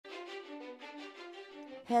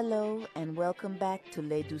Hello and welcome back to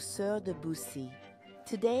Les Douceurs de Boussy.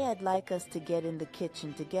 Today I'd like us to get in the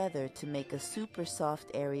kitchen together to make a super soft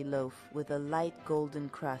airy loaf with a light golden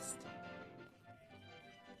crust.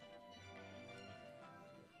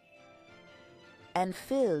 And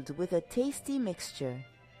filled with a tasty mixture.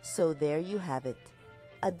 So there you have it.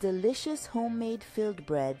 A delicious homemade filled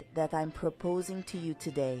bread that I'm proposing to you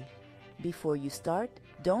today. Before you start,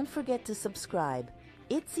 don't forget to subscribe.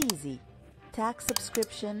 It's easy. Tack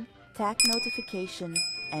subscription, tack notification,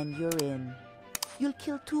 and you're in. You'll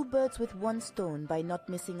kill two birds with one stone by not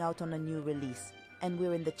missing out on a new release. And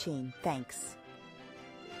we're in the chain. Thanks.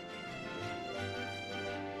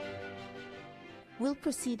 We'll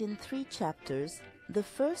proceed in 3 chapters, the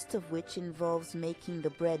first of which involves making the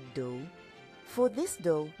bread dough. For this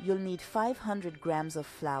dough, you'll need 500 grams of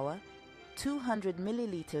flour, 200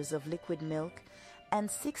 milliliters of liquid milk,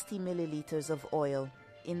 and 60 milliliters of oil,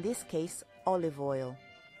 in this case olive oil,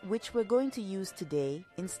 which we're going to use today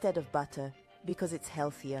instead of butter because it's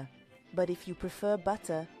healthier. But if you prefer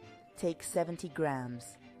butter, take 70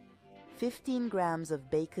 grams. 15 grams of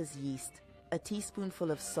baker's yeast, a teaspoonful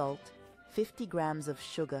of salt, 50 grams of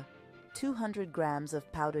sugar, 200 grams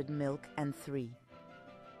of powdered milk, and 3.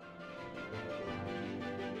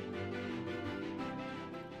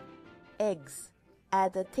 Eggs.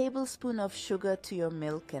 Add a tablespoon of sugar to your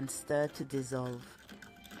milk and stir to dissolve.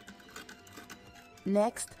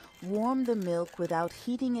 Next, warm the milk without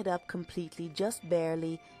heating it up completely, just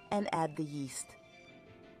barely, and add the yeast.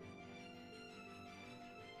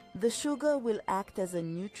 The sugar will act as a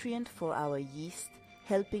nutrient for our yeast,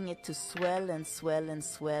 helping it to swell and swell and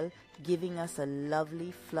swell, giving us a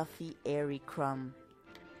lovely, fluffy, airy crumb.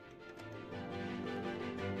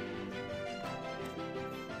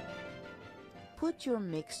 Put your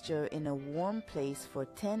mixture in a warm place for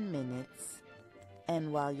 10 minutes,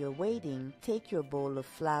 and while you're waiting, take your bowl of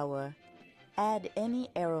flour, add any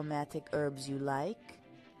aromatic herbs you like.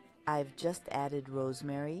 I've just added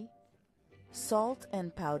rosemary, salt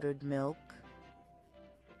and powdered milk,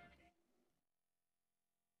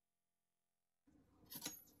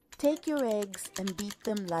 take your eggs and beat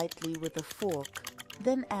them lightly with a fork,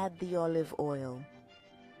 then add the olive oil.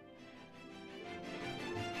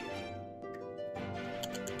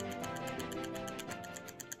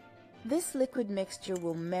 This liquid mixture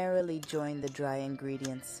will merrily join the dry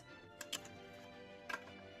ingredients.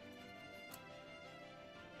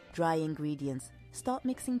 Dry ingredients. Start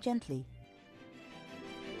mixing gently.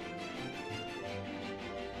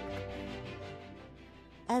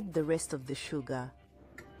 Add the rest of the sugar.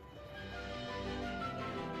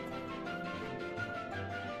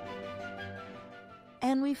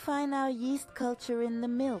 And we find our yeast culture in the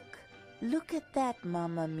milk. Look at that,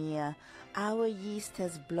 Mamma Mia! Our yeast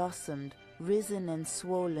has blossomed, risen and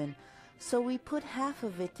swollen, so we put half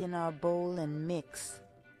of it in our bowl and mix.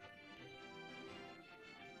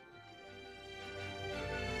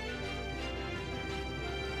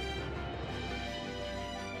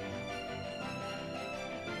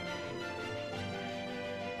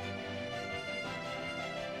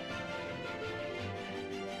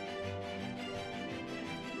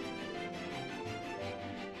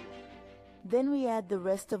 Then we add the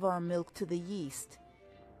rest of our milk to the yeast.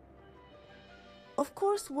 Of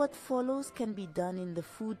course, what follows can be done in the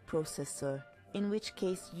food processor, in which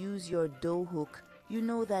case use your dough hook. You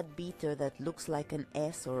know, that beater that looks like an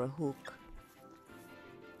S or a hook.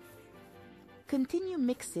 Continue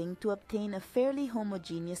mixing to obtain a fairly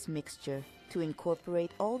homogeneous mixture to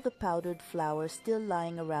incorporate all the powdered flour still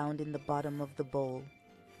lying around in the bottom of the bowl.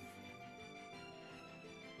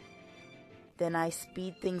 Then I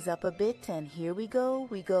speed things up a bit, and here we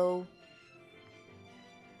go.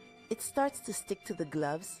 It starts to stick to the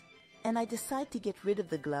gloves, and I decide to get rid of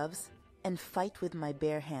the gloves and fight with my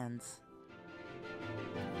bare hands.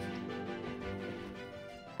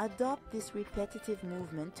 Adopt this repetitive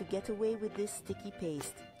movement to get away with this sticky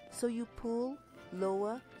paste. So you pull,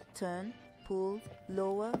 lower, turn, pull,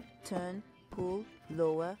 lower, turn, pull,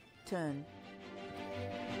 lower, turn.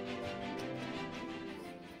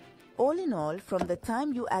 All in all, from the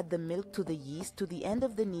time you add the milk to the yeast to the end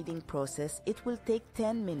of the kneading process, it will take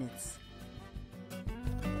 10 minutes.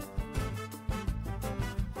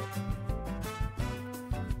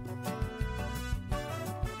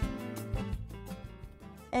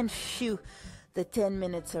 And phew, the 10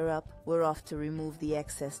 minutes are up. We're off to remove the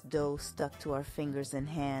excess dough stuck to our fingers and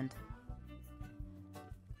hand.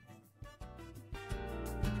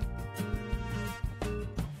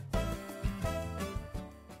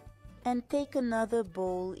 And take another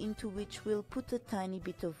bowl into which we'll put a tiny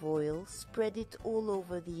bit of oil, spread it all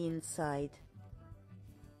over the inside.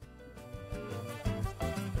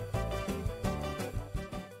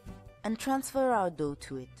 and transfer our dough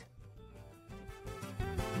to it.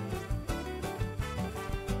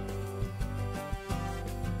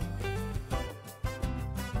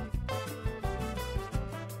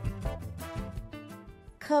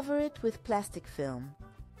 Cover it with plastic film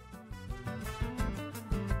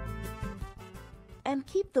and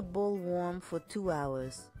keep the bowl warm for 2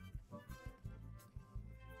 hours.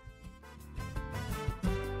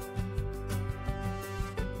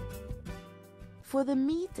 For the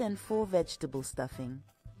meat and 4 vegetable stuffing,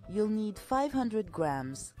 you'll need 500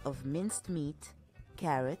 grams of minced meat,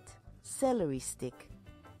 carrot, celery stick,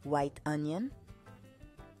 white onion,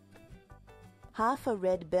 half a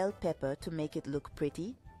red bell pepper to make it look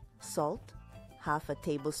pretty, salt, half a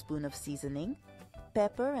tablespoon of seasoning,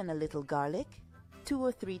 pepper and a little garlic, 2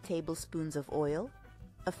 or 3 tablespoons of oil,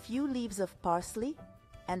 a few leaves of parsley,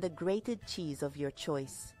 and a grated cheese of your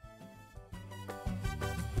choice.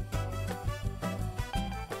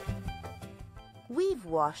 We've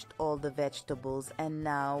washed all the vegetables and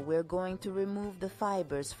now we're going to remove the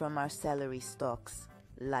fibers from our celery stalks,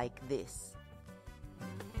 like this.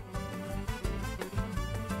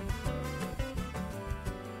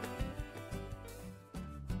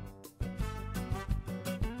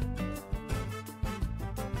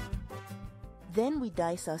 Then we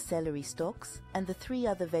dice our celery stalks and the 3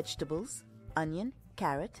 other vegetables, onion,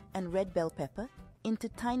 carrot, and red bell pepper, into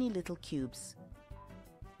tiny little cubes,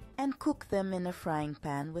 and cook them in a frying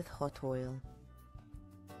pan with hot oil.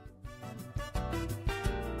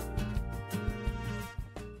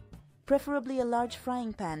 Preferably a large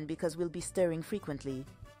frying pan because we'll be stirring frequently.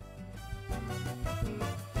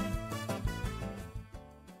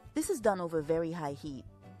 This is done over very high heat.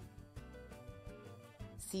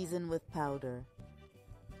 Season with powder,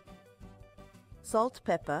 salt,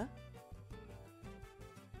 pepper,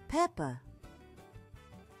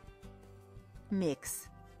 mix,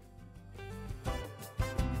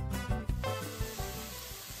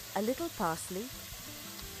 a little parsley,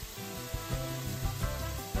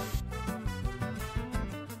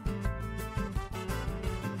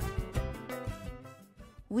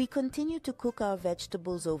 we continue to cook our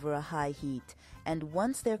vegetables over a high heat, and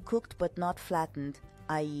once they're cooked but not flattened,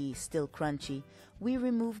 i.e. still crunchy, we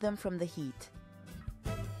remove them from the heat.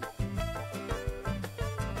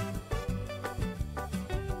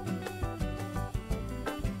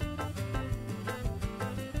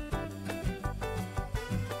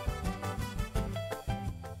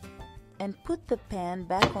 And put the pan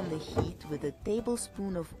back on the heat with a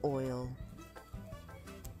tablespoon of oil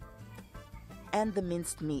and the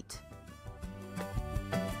minced meat.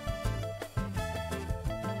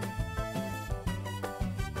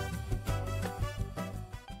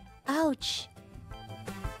 Ouch!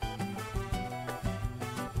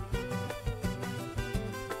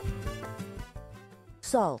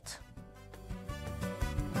 Salt,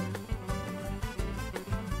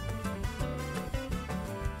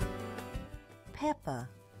 pepper,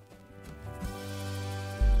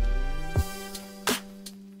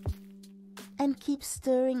 and keep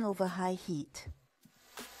stirring over high heat.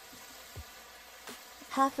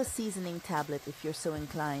 Half a seasoning tablet if you're so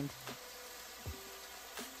inclined.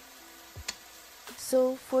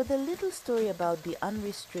 So, for the little story about the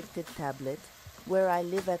unrestricted tablet, where I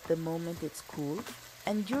live at the moment it's cool,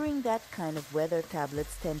 and during that kind of weather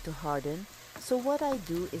tablets tend to harden, so what I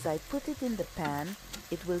do is I put it in the pan,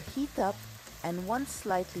 it will heat up, and once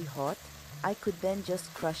slightly hot, I could then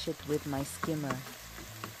just crush it with my skimmer.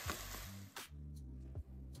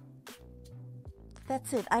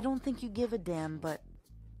 That's it. I don't think you give a damn, but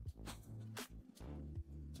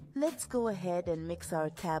let's go ahead and mix our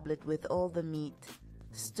tablet with all the meat,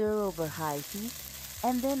 stir over high heat,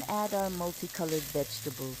 and then add our multicolored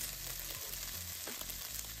vegetables.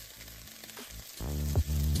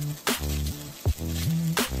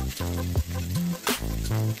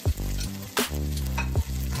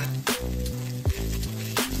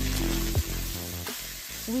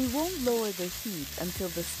 We won't lower the heat until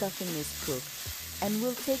the stuffing is cooked, and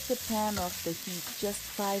we'll take the pan off the heat just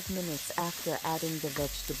 5 minutes after adding the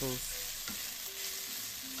vegetables.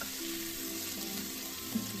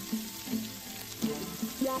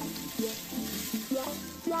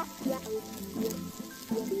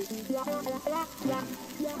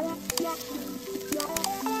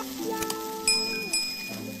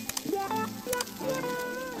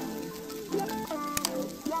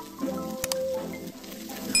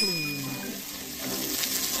 Clean.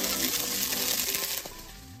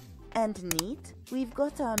 And neat, we've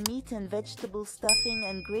got our meat and vegetable stuffing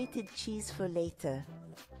and grated cheese for later.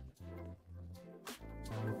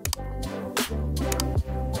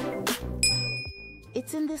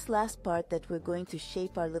 It's in this last part that we're going to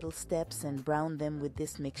shape our little steps and brown them with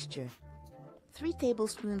this mixture. 3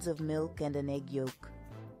 tablespoons of milk and an egg yolk.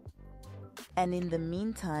 And in the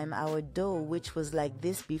meantime, our dough, which was like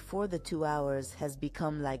this before the 2 hours, has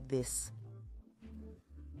become like this.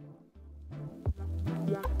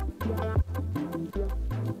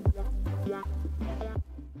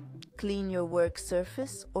 Clean your work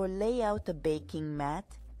surface or lay out a baking mat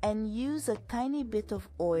and use a tiny bit of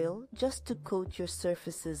oil just to coat your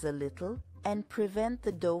surfaces a little and prevent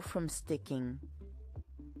the dough from sticking.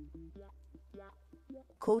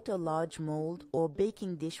 Coat a large mold or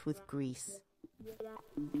baking dish with grease.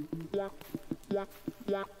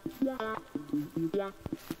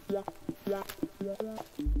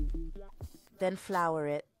 Then flour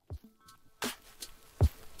it.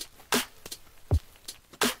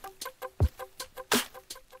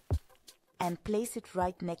 And place it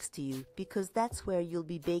right next to you, because that's where you'll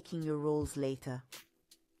be baking your rolls later.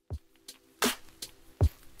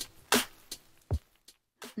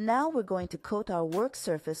 Now we're going to coat our work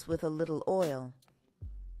surface with a little oil.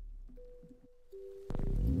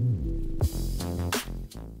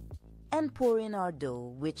 And pour in our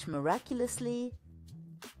dough, which miraculously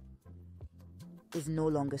is no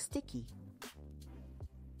longer sticky.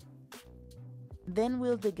 Then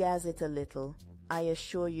we'll degaze it a little. I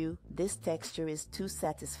assure you, this texture is too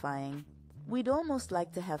satisfying. We'd almost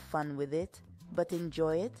like to have fun with it, but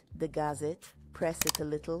enjoy it, degaze it, press it a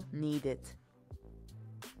little, knead it.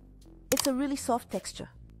 It's a really soft texture.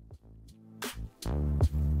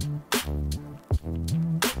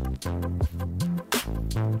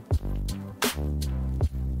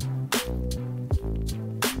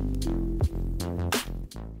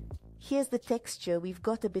 Here's the texture we've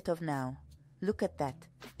got a bit of now. Look at that.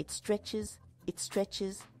 It stretches, it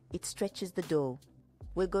stretches, it stretches the dough.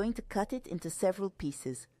 We're going to cut it into several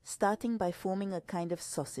pieces, starting by forming a kind of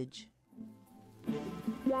sausage.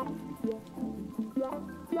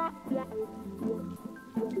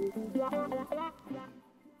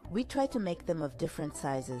 We try to make them of different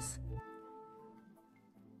sizes.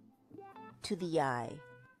 To the eye.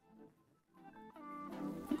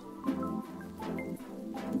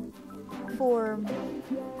 Form.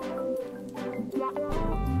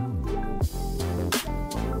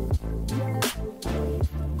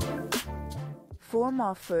 Form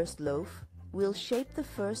our first loaf. We'll shape the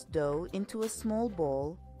first dough into a small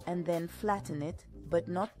ball and then flatten it, but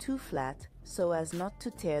not too flat so as not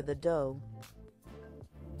to tear the dough.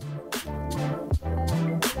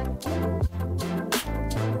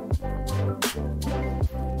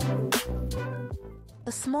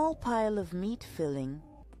 A small pile of meat filling.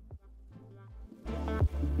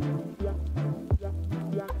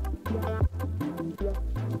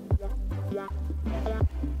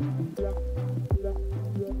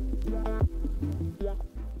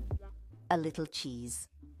 A little cheese.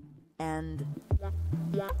 And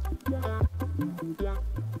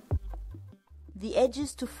the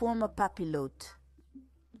edges to form a papillote.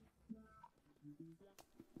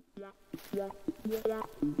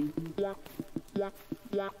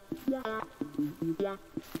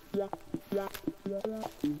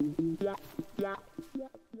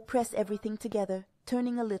 Press everything together,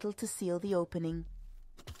 turning a little to seal the opening.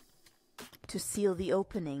 To seal the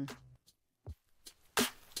opening.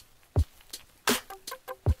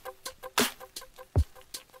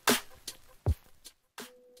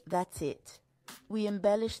 That's it. We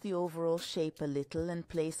embellish the overall shape a little and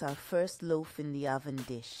place our first loaf in the oven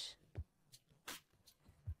dish.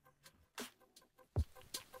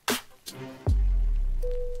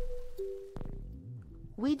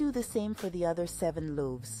 We do the same for the other 7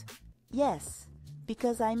 loaves. Yes,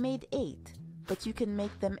 because I made 8, but you can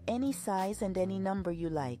make them any size and any number you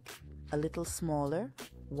like. A little smaller,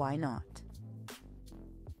 why not?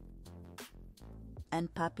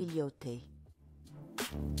 And papillote.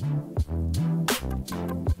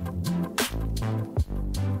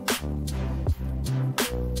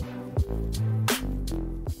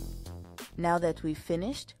 Now that we've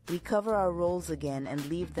finished, we cover our rolls again and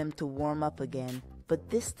leave them to warm up again, but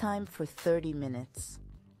this time for 30 minutes.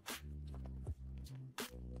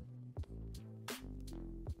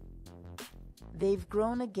 They've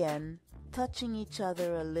grown again, touching each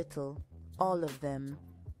other a little, all of them.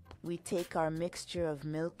 We take our mixture of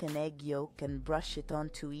milk and egg yolk and brush it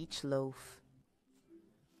onto each loaf.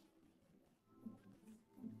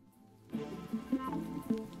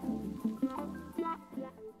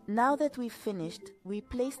 Now that we've finished, we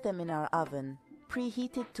place them in our oven,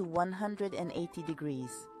 preheated to 180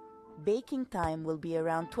 degrees. Baking time will be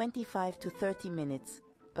around 25 to 30 minutes,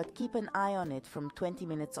 but keep an eye on it from 20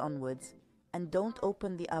 minutes onwards. and don't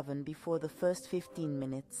open the oven before the first 15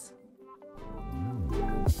 minutes.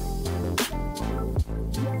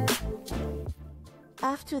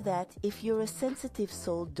 After that, if you're a sensitive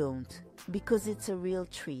soul, don't, because it's a real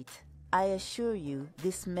treat. I assure you,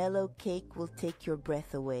 this mellow cake will take your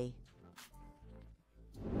breath away.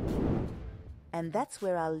 And that's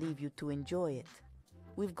where I'll leave you to enjoy it.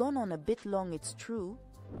 We've gone on a bit long, it's true,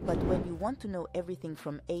 but when you want to know everything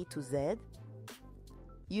from A to Z,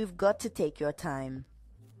 you've got to take your time.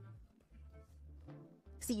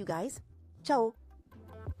 See you guys. Ciao.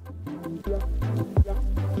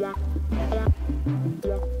 Yeah.